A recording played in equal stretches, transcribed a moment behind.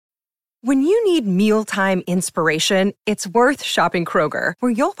When you need mealtime inspiration, it's worth shopping Kroger,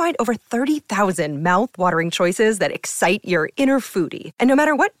 where you'll find over 30,000 mouth-watering choices that excite your inner foodie. And no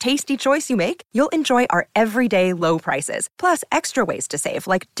matter what tasty choice you make, you'll enjoy our everyday low prices, plus extra ways to save,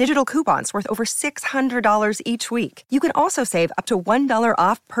 like digital coupons worth over $600 each week. You can also save up to $1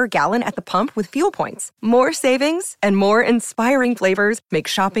 off per gallon at the pump with fuel points. More savings and more inspiring flavors make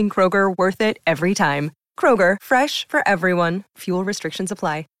shopping Kroger worth it every time. Kroger, fresh for everyone. Fuel restrictions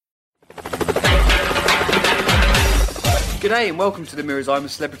apply. G'day and welcome to the Mirror's I'm a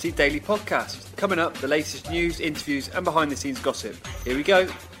Celebrity Daily Podcast. Coming up, the latest news, interviews and behind the scenes gossip. Here we go.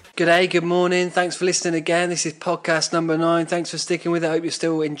 G'day, good morning. Thanks for listening again. This is podcast number 9. Thanks for sticking with it. I hope you're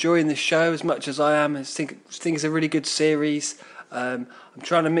still enjoying the show as much as I am. I think it's a really good series. I'm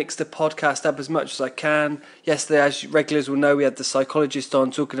trying to mix the podcast up as much as I can. Yesterday, as regulars will know, we had the psychologist on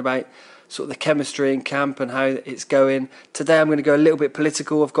talking about sort of the chemistry in camp and how it's going. Today I'm going to go a little bit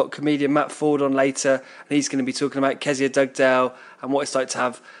political. I've got comedian Matt Forde on later, and he's going to be talking about Kezia Dugdale and what it's like to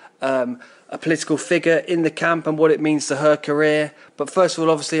have a political figure in the camp and what it means to her career. But first of all,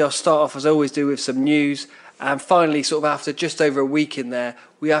 obviously, I'll start off as I always do with some news. And finally, sort of after just over a week in there,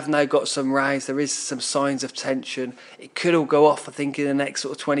 we have now got some rise. There is some signs of tension. It could all go off, I think, in the next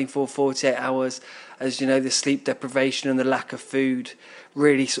sort of 24, 48 hours. As you know, the sleep deprivation and the lack of food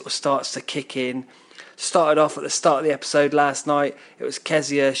really sort of starts to kick in. Started off at the start of the episode last night. It was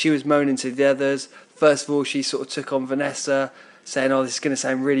Kezia. She was moaning to the others. First of all, she sort of took on Vanessa, saying, oh, this is going to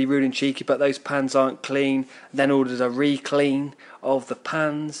sound really rude and cheeky, but those pans aren't clean. Then ordered a re-clean of the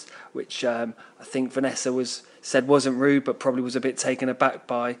pans, which I think Vanessa said wasn't rude, but probably was a bit taken aback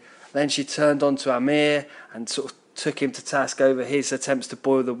by. Then she turned on to Amir and sort of took him to task over his attempts to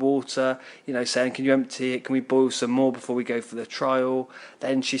boil the water, saying, can you empty it? Can we boil some more before we go for the trial?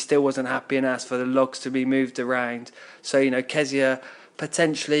 Then she still wasn't happy and asked for the logs to be moved around. So, Kezia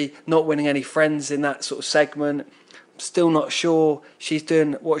potentially not winning any friends in that sort of segment. Still not sure she's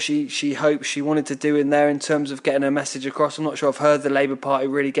doing what she hoped she wanted to do in there in terms of getting her message across. I'm not sure I've heard the Labour Party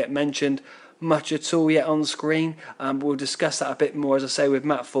really get mentioned much at all yet on screen. We'll discuss that a bit more, as I say, with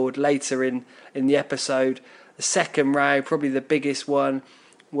Matt Forde later in the episode. The second row, probably the biggest one,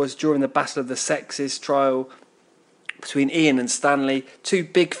 was during the Battle of the Sexes trial between Ian and Stanley. Two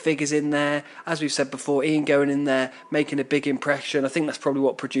big figures in there. As we've said before, Ian going in there, making a big impression. I think that's probably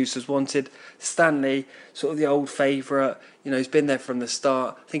what producers wanted. Stanley, sort of the old favourite, he's been there from the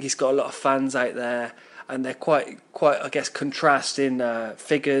start. I think he's got a lot of fans out there, and they're quite I guess, contrasting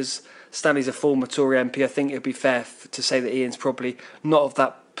figures. Stanley's a former Tory MP. I think it would be fair to say that Ian's probably not of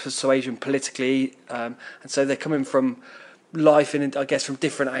that persuasion politically, and so they're coming from life in, I guess, from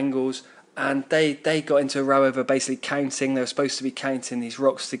different angles, and they got into a row over basically counting. They were supposed to be counting these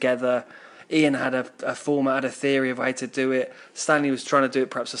rocks together. Ian had a theory of how to do it. Stanley was trying to do it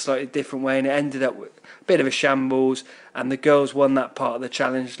perhaps a slightly different way, and it ended up with a bit of a shambles, and the girls won that part of the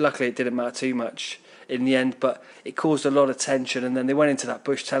challenge. Luckily it didn't matter too much in the end, but it caused a lot of tension. And then they went into that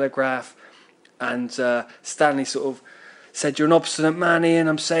Bush Telegraph, and Stanley sort of said, you're an obstinate man, Ian.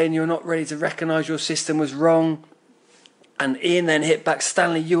 I'm saying you're not ready to recognise your system was wrong. And Ian then hit back,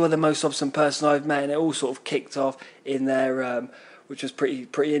 Stanley, you are the most obstinate person I've met. And it all sort of kicked off in there, which was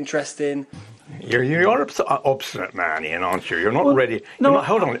pretty interesting. You're an obstinate man, Ian, aren't you? You're not ready.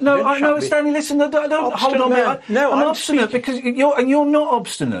 Hold on. No, Stanley, listen. Don't hold on. I'm obstinate because you're not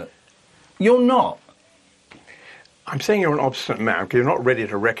obstinate. You're not. I'm saying you're an obstinate man because you're not ready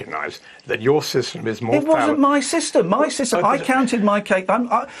to recognise that your system is more. It wasn't my system. My system. I counted my cake.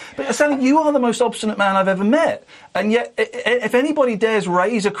 But Stanley, you are the most obstinate man I've ever met. And yet, if anybody dares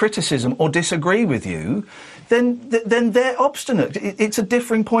raise a criticism or disagree with you, then they're obstinate. It's a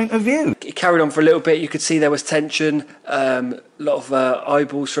differing point of view. It carried on for a little bit. You could see there was tension. A lot of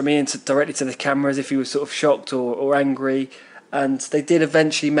eyeballs from Ian directly to the camera as if he was sort of shocked or angry. And they did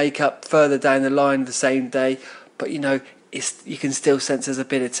eventually make up further down the line the same day. But, you can still sense there's a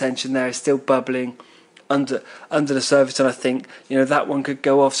bit of tension there. It's still bubbling under the surface. And I think, that one could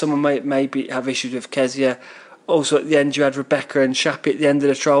go off. Someone might maybe have issues with Kezia. Also, at the end, you had Rebecca and Shappi at the end of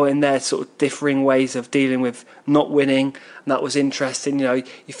the trial in their sort of differing ways of dealing with not winning. And that was interesting. You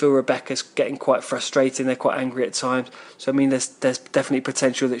feel Rebecca's getting quite frustrated. They're quite angry at times. So, I mean, there's definitely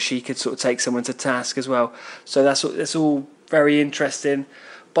potential that she could sort of take someone to task as well. So that's all very interesting.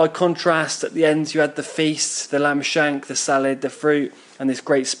 By contrast, at the end, you had the feast, the lamb shank, the salad, the fruit, and this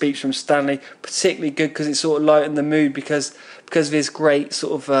great speech from Stanley. Particularly good because it sort of lightened the mood because of his great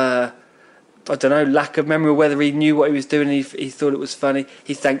sort of, lack of memory, or whether he knew what he was doing and he thought it was funny.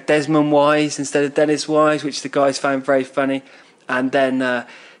 He thanked Desmond Wise instead of Dennis Wise, which the guys found very funny. And then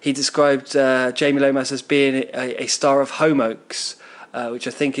he described Jamie Lomas as being a star of Home Oaks. which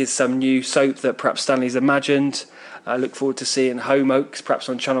I think is some new soap that perhaps Stanley's imagined. I look forward to seeing Home Oaks perhaps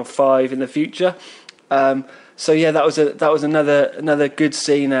on Channel 5 in the future. So yeah, that was another good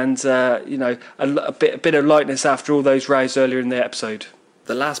scene, and a bit of lightness after all those rows earlier in the episode.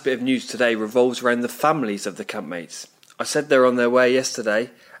 The last bit of news today revolves around the families of the campmates. I said they're on their way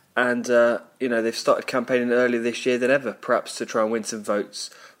yesterday, and they've started campaigning earlier this year than ever, perhaps to try and win some votes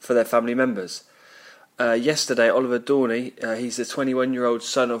for their family members. Yesterday, Oliver Dorney, he's the 21-year-old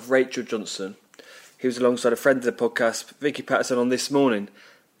son of Rachel Johnson. He was alongside a friend of the podcast, Vicky Patterson, on This Morning.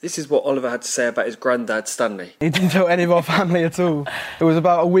 This is what Oliver had to say about his granddad, Stanley. He didn't tell any of our family at all. It was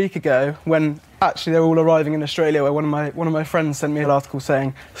about a week ago when actually they were all arriving in Australia, where one of my friends sent me an article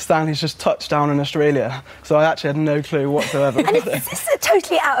saying Stanley's just touched down in Australia. So I actually had no clue whatsoever. And is this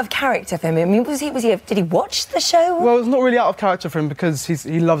totally out of character for him? I mean, did he watch the show? Well, it's not really out of character for him because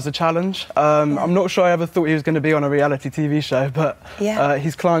he loves a challenge. I'm not sure I ever thought he was going to be on a reality TV show, but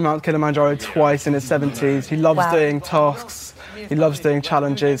he's climbed Mount Kilimanjaro twice in his 70s. He loves doing tasks. He loves doing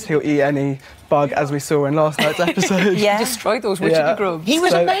challenges. He'll eat any bug, as we saw in last night's episode. Yeah. Destroyed those witchy grubs. He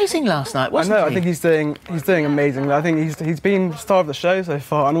was amazing last night, wasn't he? I think he's doing amazingly. I think he's been star of the show so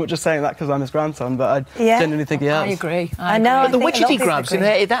far. I'm not just saying that because I'm his grandson, but I genuinely think he has. I agree. I know. But the witchetty grubs,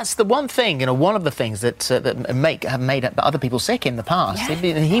 that's the one thing, one of the things that have made other people sick in the past.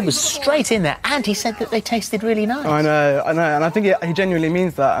 Yeah. He was straight in there, and he said that they tasted really nice. I know, and I think he genuinely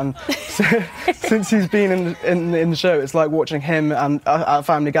means that. And since he's been in the show, it's like watching him and at a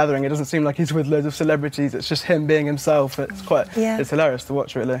family gathering. It doesn't seem like he's with loads of celebrities. It's just him being himself. It's hilarious to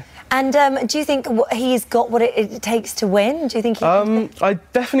watch, really. And do you think he's got what it takes to win? Do you think he? I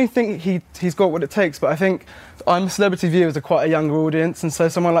definitely think he's got what it takes, but I think I'm Celebrity viewers are quite a younger audience, and so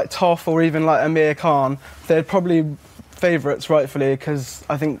someone like Toff or even like Amir Khan, they're probably favourites rightfully because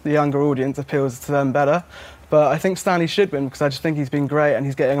I think the younger audience appeals to them better. But I think Stanley should win because I just think he's been great and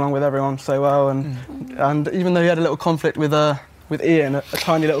he's getting along with everyone so well. And even though he had a little conflict with Ian, a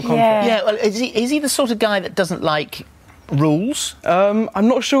tiny little conflict. Yeah, well, is he the sort of guy that doesn't like rules? I'm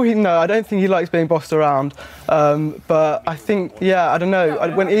not sure I don't think he likes being bossed around. But I think, I don't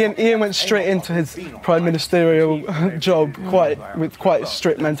know. When Ian went straight into his prime ministerial job with quite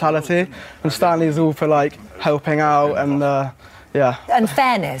strict mentality, and Stanley is all for like helping out and. And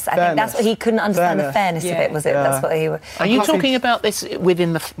fairness. I think that's what he couldn't understand. The fairness of it, was it? That's what he. Are you talking about this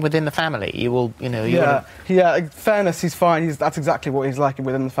within the family? You will, fairness. He's fine. That's exactly what he's like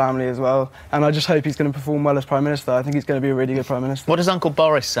within the family as well. And I just hope he's going to perform well as Prime Minister. I think he's going to be a really good Prime Minister. What does Uncle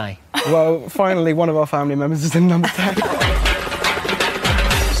Boris say? Well, finally, one of our family members is in number 10.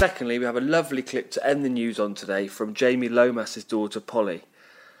 Secondly, we have a lovely clip to end the news on today from Jamie Lomas's daughter, Polly.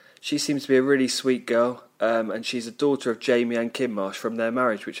 She seems to be a really sweet girl, and she's a daughter of Jamie and Kim Marsh from their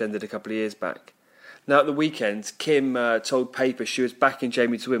marriage, which ended a couple of years back. Now, at the weekend, Kim told Paper she was backing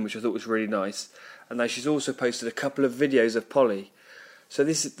Jamie to win, which I thought was really nice. And now she's also posted a couple of videos of Polly. So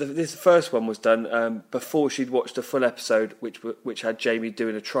this first one was done before she'd watched a full episode, which had Jamie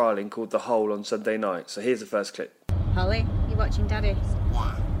doing a trialling called The Hole on Sunday night. So here's the first clip. Polly, you watching Daddy?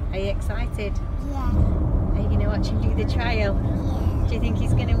 Yeah. Are you excited? Yeah. Are you going to watch him do the trial? Yeah. Do you think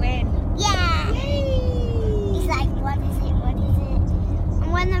he's going to win? Yeah. Yay! He's like, what is it?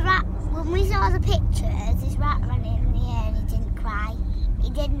 And when we saw the pictures, this rat ran in the air and he didn't cry. He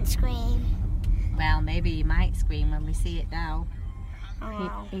didn't scream. Well, maybe he might scream when we see it now.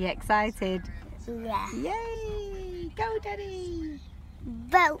 Oh. Are you excited? Yeah. Yay! Go, Daddy!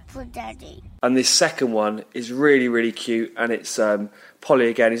 Vote for Daddy. And this second one is really, really cute, and it's Polly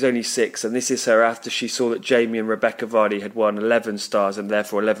again, who's only 6, and this is her after she saw that Jamie and Rebecca Vardy had won 11 stars and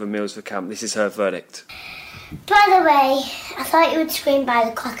therefore 11 meals for camp. This is her verdict. By the way, I thought you would scream by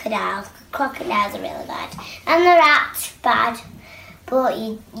the crocodiles. Crocodiles are really bad. And the rat's bad. But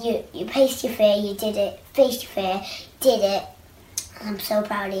you faced your fear, you did it. Faced your fear, did it. And I'm so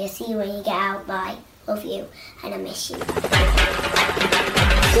proud of you. See you when you get out. Bye. Love you. And I miss you.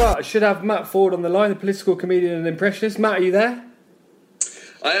 Well, I should have Matt Ford on the line, the political comedian and impressionist. Matt, are you there?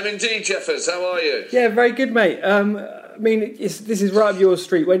 I am indeed, Jeffers. How are you? Yeah, very good, mate. I mean, this is right up your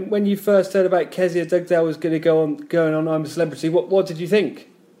street. When you first heard about Kezia Dugdale was going to going on I'm a Celebrity, what did you think?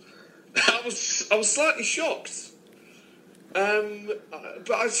 I was slightly shocked.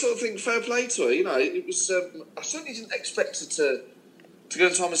 But I sort of think fair play to her. You know, it was. I certainly didn't expect her to go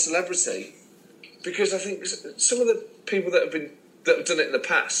into I'm a Celebrity, because I think some of the people that have done it in the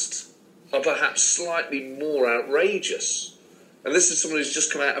past are perhaps slightly more outrageous. And this is someone who's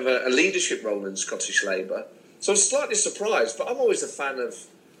just come out of a leadership role in Scottish Labour. So I was slightly surprised, but I'm always a fan of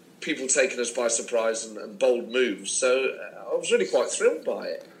people taking us by surprise and bold moves. So I was really quite thrilled by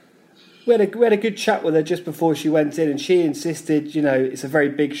it. We had a good chat with her just before she went in, and she insisted, it's a very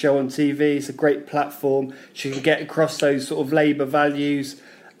big show on TV, it's a great platform, she can get across those sort of Labour values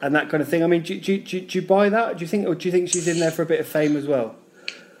and that kind of thing. I mean, do you buy that? Do you think she's in there for a bit of fame as well?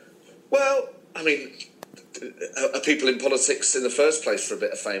 Well, I mean, are people in politics in the first place for a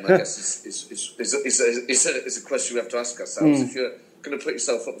bit of fame? I guess is a question we have to ask ourselves. If you're going to put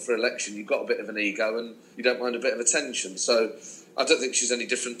yourself up for election, you've got a bit of an ego and you don't mind a bit of attention. So I don't think she's any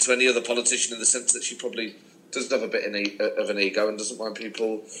different to any other politician in the sense that she probably doesn't have a bit of an ego and doesn't mind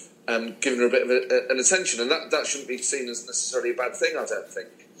people giving her a bit of an attention. And that shouldn't be seen as necessarily a bad thing, I don't think.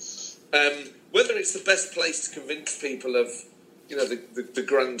 Whether it's the best place to convince people of, the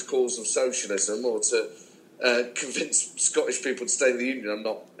grand cause of socialism or to convince Scottish people to stay in the Union, I'm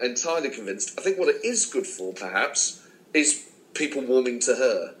not entirely convinced. I think what it is good for, perhaps, is people warming to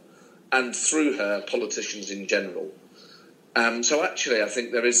her and through her, politicians in general. So actually, I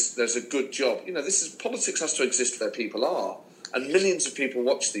think there's a good job. Politics has to exist where people are, and millions of people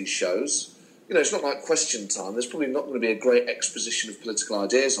watch these shows. It's not like Question Time. There's probably not going to be a great exposition of political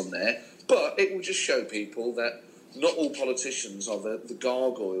ideas on there, but it will just show people that not all politicians are the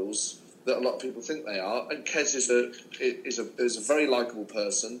gargoyles that a lot of people think they are. And Kez is a very likeable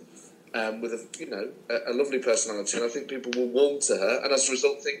person with a lovely personality, and I think people will warm to her, and as a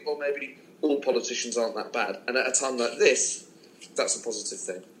result think, well, maybe all politicians aren't that bad. And at a time like this, that's a positive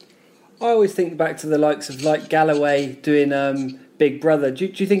thing. I always think back to the likes of Galloway doing Big Brother. Do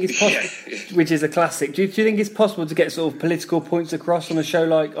you think it's possible, which is a classic, do you think it's possible to get sort of political points across on a show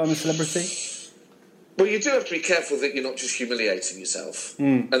like I'm a Celebrity? Well, you do have to be careful that you're not just humiliating yourself.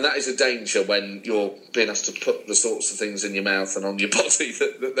 And that is a danger when you're being asked to put the sorts of things in your mouth and on your body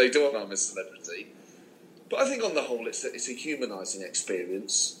that they do on I'm a Celebrity. But I think on the whole it's a humanising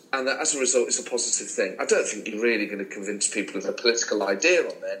experience, and that as a result it's a positive thing. I don't think you're really going to convince people of a political idea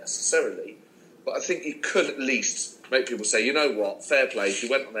on there necessarily, but I think you could at least make people say, you know what, fair play, she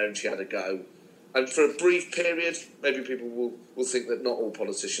went on there and she had a go. And for a brief period, maybe people will think that not all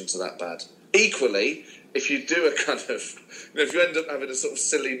politicians are that bad. Equally, if you do a kind of, if you end up having a sort of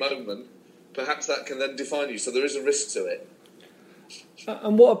silly moment, perhaps that can then define you. So there is a risk to it.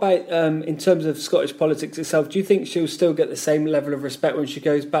 And what about in terms of Scottish politics itself? Do you think she'll still get the same level of respect when she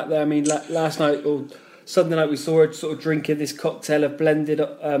goes back there? I mean, last night or Sunday night we saw her sort of drinking this cocktail of blended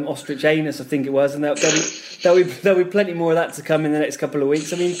ostrich anus, I think it was, and there'll be plenty more of that to come in the next couple of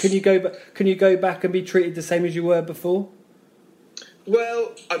weeks. I mean, can you go back and be treated the same as you were before?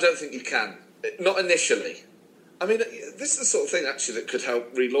 Well, I don't think you can. Not initially. I mean, this is the sort of thing actually that could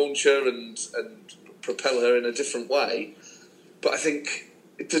help relaunch her and propel her in a different way. But I think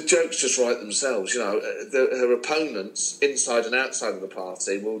the jokes just write themselves. Her opponents, inside and outside of the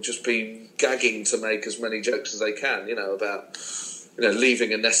party, will just be gagging to make as many jokes as they can. About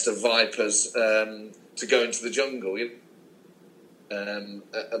leaving a nest of vipers to go into the jungle, and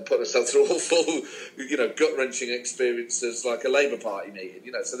put herself through awful, gut-wrenching experiences like a Labour Party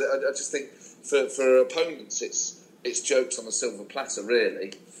meeting. So I just think for her opponents, it's jokes on a silver platter,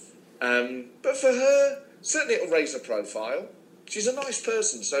 really. But for her, certainly it'll raise her profile. She's a nice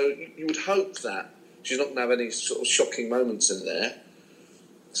person, so you would hope that she's not going to have any sort of shocking moments in there.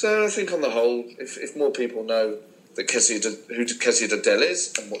 So I think on the whole, if more people know that who Kezia Durdell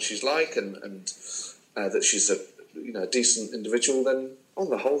is and what she's like, and that she's a decent individual, then on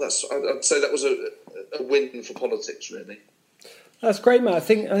the whole, I'd say that was a win for politics, really. That's great, Matt. I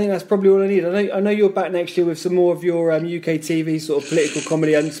think that's probably all I need. I know you're back next year with some more of your UK TV sort of political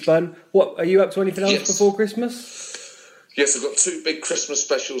comedy unspun. What are you up to? Anything else before Christmas? Yes, I've got 2 big Christmas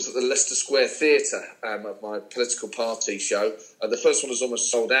specials at the Leicester Square Theatre of my political party show. The first one is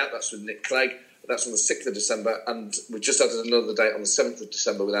almost sold out. That's with Nick Clegg. That's on the 6th of December. And we just added another date on the 7th of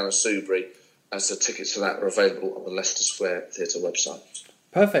December with Anna Soubry. So tickets for that are available on the Leicester Square Theatre website.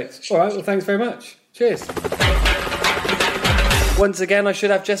 Perfect. All right, well, thanks very much. Cheers. Once again, I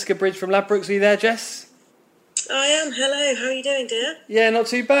should have Jessica Bridge from Ladbrokes. Are you there, Jess? I am. Hello. How are you doing, dear? Yeah, not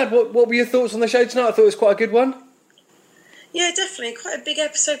too bad. What were your thoughts on the show tonight? I thought it was quite a good one. Yeah, definitely. Quite a big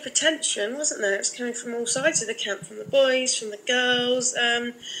episode for tension, wasn't there? It was coming from all sides of the camp, from the boys, from the girls.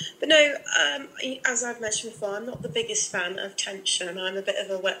 But no, as I've mentioned before, I'm not the biggest fan of tension. I'm a bit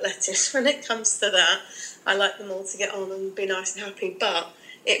of a wet lettuce when it comes to that. I like them all to get on and be nice and happy, but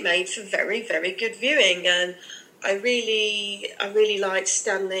it made for very, very good viewing. And I really liked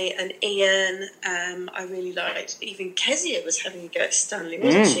Stanley and Ian. I really liked, even Kezia was having a go at Stanley,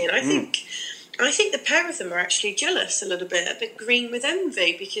 wasn't she? And I think the pair of them are actually jealous a little bit, a bit green with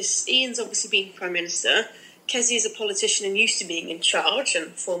envy, because Ian's obviously been Prime Minister. Kezia is a politician and used to being in charge,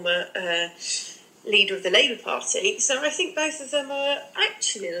 and former leader of the Labour Party. So I think both of them are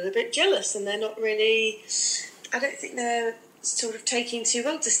actually a little bit jealous, and they're not really. I don't think they're sort of taking too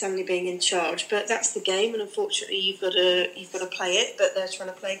well to Stanley being in charge, but that's the game, and unfortunately you've got to play it. But they're trying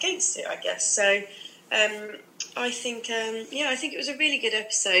to play against it, I guess. So I think I think it was a really good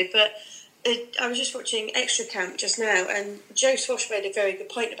episode. But I was just watching Extra Camp just now, and Joe Swash made a very good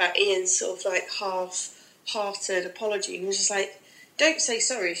point about Ian's sort of like half-hearted apology. He was just like, don't say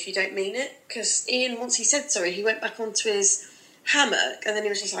sorry if you don't mean it, because Ian, once he said sorry, he went back onto his hammock, and then he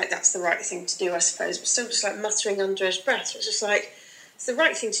was just like, that's the right thing to do, I suppose, but still just like muttering under his breath. It was just like, it's the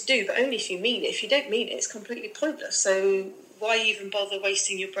right thing to do, but only if you mean it. If you don't mean it, it's completely pointless. So why even bother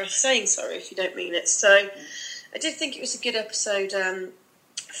wasting your breath saying sorry if you don't mean it? So I did think it was a good episode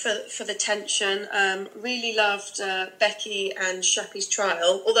for the tension. Really loved Becky and Shappy's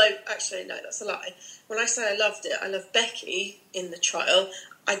trial, although actually no, that's a lie. When I say I loved it, I loved Becky in the trial.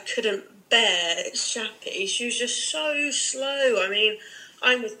 I couldn't bear Shappy. She was just so slow. I mean,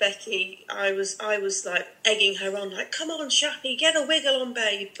 I'm with Becky. I was like egging her on, like, come on, Shappy, get a wiggle on,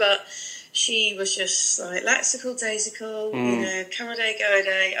 babe. But she was just like laxical, daisical, come a day, go a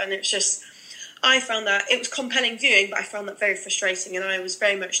day. And it's just, I found that, it was compelling viewing, but I found that very frustrating. And I was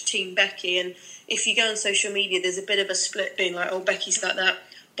very much team Becky. And if you go on social media, there's a bit of a split being like, oh, Becky's like that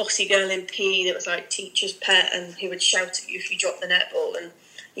bossy girl in PE that was like teacher's pet and who would shout at you if you dropped the netball. And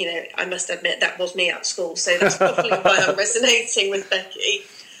I must admit that was me at school, so that's probably why I'm resonating with Becky.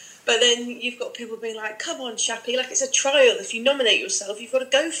 But then you've got people being like, come on, Shappy, like it's a trial. If you nominate yourself, you've got to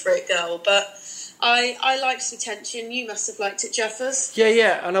go for it, girl. But I liked the tension. You must have liked it, Jeffers.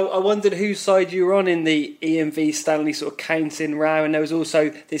 Yeah, and I wondered whose side you were on in the Ian v Stanley sort of counting row, and there was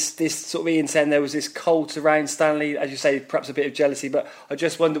also this sort of Ian saying there was this cult around Stanley, as you say, perhaps a bit of jealousy, but I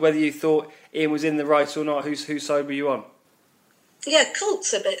just wondered whether you thought Ian was in the right or not. Whose side were you on? Yeah,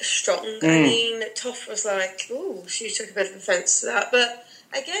 cult's a bit strong. I mean, Toff was like, "Ooh," she took a bit of offence to that. But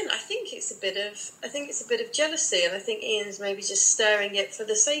again, I think it's a bit of jealousy, and I think Ian's maybe just stirring it for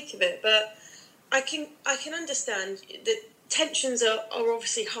the sake of it. But I can understand that tensions are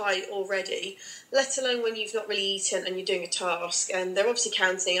obviously high already, let alone when you've not really eaten and you're doing a task, and they're obviously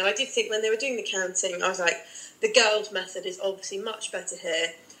counting. And I did think when they were doing the counting, I was like, the girls' method is obviously much better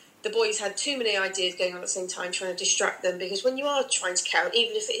here. The boys had too many ideas going on at the same time, trying to distract them, because when you are trying to count,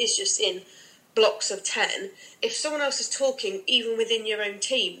 even if it is just in blocks of 10, if someone else is talking, even within your own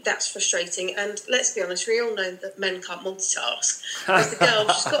team, that's frustrating. And let's be honest, we all know that men can't multitask. Whereas the girls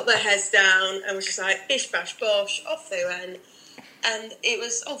just got their heads down and was just like, bish, bash, bosh, off they went. And it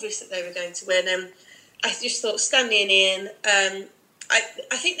was obvious that they were going to win. And I just thought Stanley and Ian,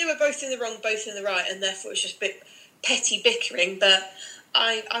 I think they were both in the wrong, both in the right, and therefore it was just a bit petty bickering. But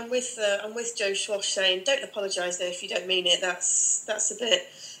I'm with Joe Swash saying, don't apologise though if you don't mean it. That's a bit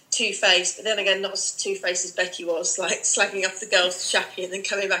two-faced. But then again, not as two-faced as Becky was, like slagging off the girls to Shappy and then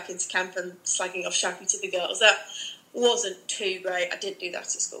coming back into camp and slagging off Shappy to the girls. That wasn't too great. I did do that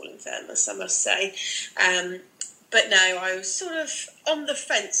at school, in fairness, I must say. But no, I was sort of on the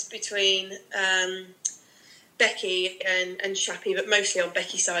fence between Becky and Shappy, but mostly on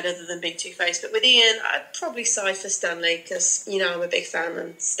Becky's side other than being two-faced. But with Ian, I'd probably side for Stanley because, I'm a big fan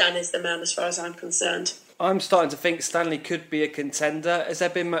and Stan is the man as far as I'm concerned. I'm starting to think Stanley could be a contender. Has there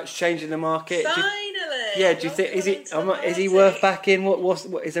been much change in the market? Finally! Do you think, is he worth backing?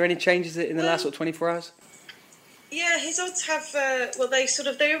 What is there any changes in the last 24 hours? Yeah, his odds have,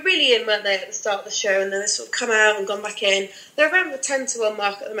 they were really in, weren't they, at the start of the show, and then they sort of come out and gone back in. They're around the 10-1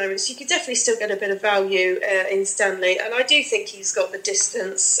 mark at the moment, so you could definitely still get a bit of value in Stanley, and I do think he's got the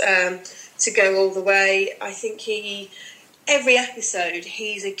distance to go all the way. I think every episode,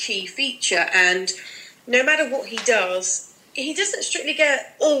 he's a key feature, and no matter what he doesn't strictly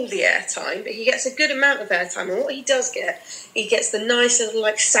get all the airtime, but he gets a good amount of airtime. And what he does get, he gets the nice little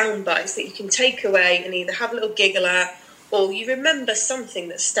sound bites that you can take away and either have a little giggle at, or you remember something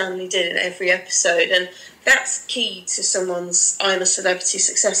that Stanley did in every episode. And that's key to someone's I'm a Celebrity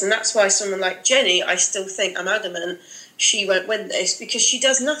success. And that's why someone like Jenny, I still think, I'm adamant, she won't win this because she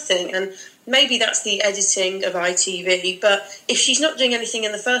does nothing. And maybe that's the editing of ITV, but if she's not doing anything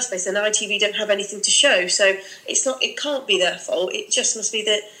in the first place, then ITV don't have anything to show. So it can't be their fault. It just must be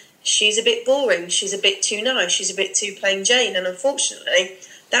that she's a bit boring, she's a bit too nice, she's a bit too plain Jane. And unfortunately,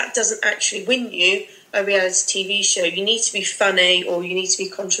 that doesn't actually win you a reality TV show. You need to be funny, or you need to be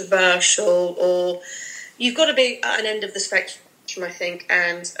controversial, or you've got to be at an end of the spectrum, I think.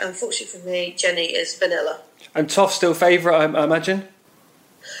 And unfortunately for me, Jenny is vanilla. And Toff still favourite, I imagine?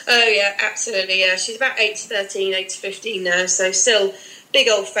 Oh, yeah, absolutely, yeah. She's about 8-13, 8-15 now, so still big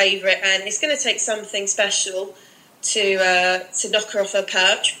old favourite, and it's going to take something special to knock her off her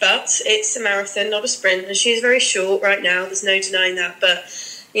perch, but it's a marathon, not a sprint, and she's very short right now. There's no denying that. But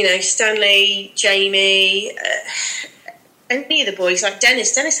you know, Stanley, Jamie, any of the boys, like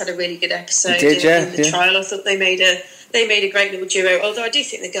Dennis had a really good episode in the trial. I thought they made a great little duo. Although I do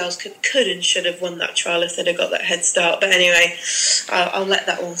think the girls could and should have won that trial if they'd have got that head start. But anyway, I'll let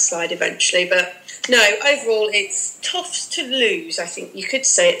that all slide eventually. But no, overall, it's tough to lose, I think you could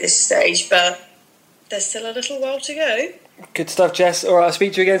say at this stage, but there's still a little while to go. Good stuff, Jess. All right, I'll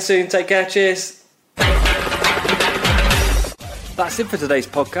speak to you again soon. Take care. Cheers. That's it for today's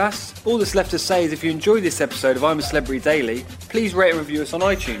podcast. All that's left to say is if you enjoyed this episode of I'm a Celebrity Daily, please rate and review us on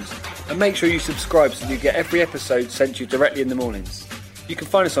iTunes. And make sure you subscribe so you get every episode sent to you directly in the mornings. You can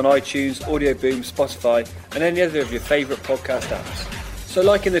find us on iTunes, Audio Boom, Spotify, and any other of your favourite podcast apps. So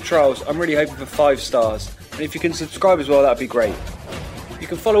like in the trials, I'm really hoping for 5 stars. And if you can subscribe as well, that'd be great. You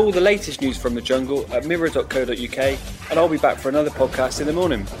can follow all the latest news from the jungle at mirror.co.uk, and I'll be back for another podcast in the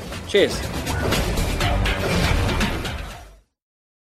morning. Cheers.